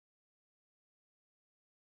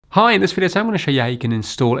Hi, in this video I'm going to show you how you can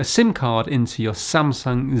install a SIM card into your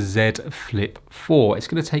Samsung Z Flip 4. It's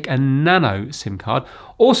going to take a Nano SIM card.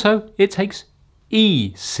 Also, it takes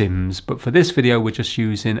eSIMs, but for this video we're just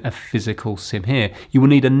using a physical SIM here. You will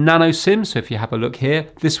need a Nano SIM, so if you have a look here,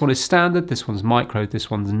 this one is standard, this one's micro,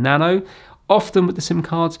 this one's nano. Often with the SIM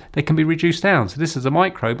cards they can be reduced down. So this is a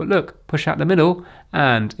micro, but look, push out the middle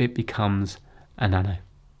and it becomes a nano.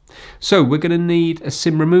 So we're going to need a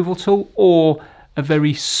SIM removal tool or a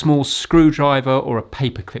very small screwdriver or a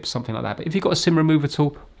paper clip, something like that. But if you've got a SIM remover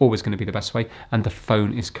tool, always going to be the best way, and the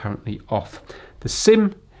phone is currently off. The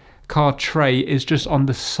SIM card tray is just on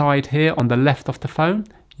the side here, on the left of the phone.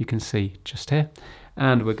 You can see just here.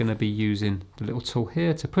 And we're going to be using the little tool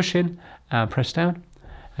here to push in and press down.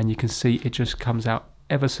 And you can see it just comes out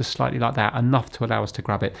ever so slightly like that, enough to allow us to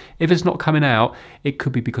grab it. If it's not coming out, it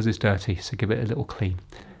could be because it's dirty, so give it a little clean.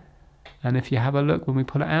 And if you have a look when we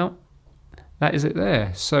pull it out, that is it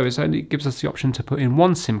there. So it gives us the option to put in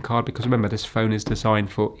one SIM card, because remember this phone is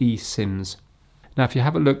designed for eSIMs. Now if you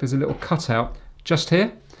have a look, there's a little cutout just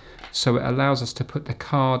here. So it allows us to put the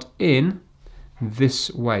card in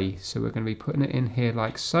this way. So we're going to be putting it in here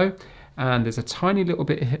like so. And there's a tiny little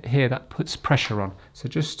bit here that puts pressure on. So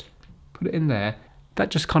just put it in there.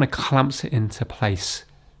 That just kind of clamps it into place.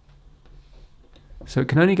 So it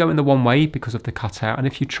can only go in the one way because of the cutout. And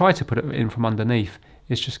if you try to put it in from underneath,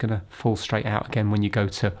 it's just going to fall straight out again when you go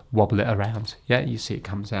to wobble it around. Yeah, you see it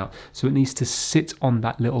comes out. So it needs to sit on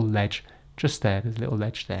that little ledge just there. There's a little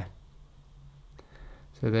ledge there.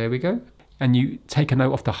 So there we go. And you take a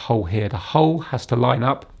note of the hole here. The hole has to line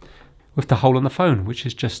up with the hole on the phone, which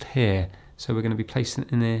is just here. So we're going to be placing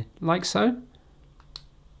it in there like so.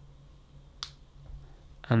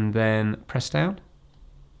 And then press down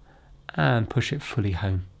and push it fully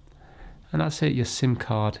home. And that's it, your SIM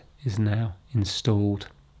card is now installed.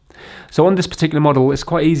 So on this particular model, it's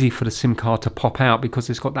quite easy for the SIM card to pop out because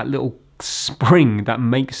it's got that little spring that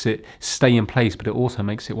makes it stay in place, but it also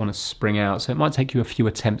makes it want to spring out. So it might take you a few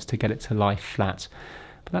attempts to get it to lie flat.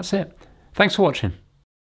 But that's it. Thanks for watching.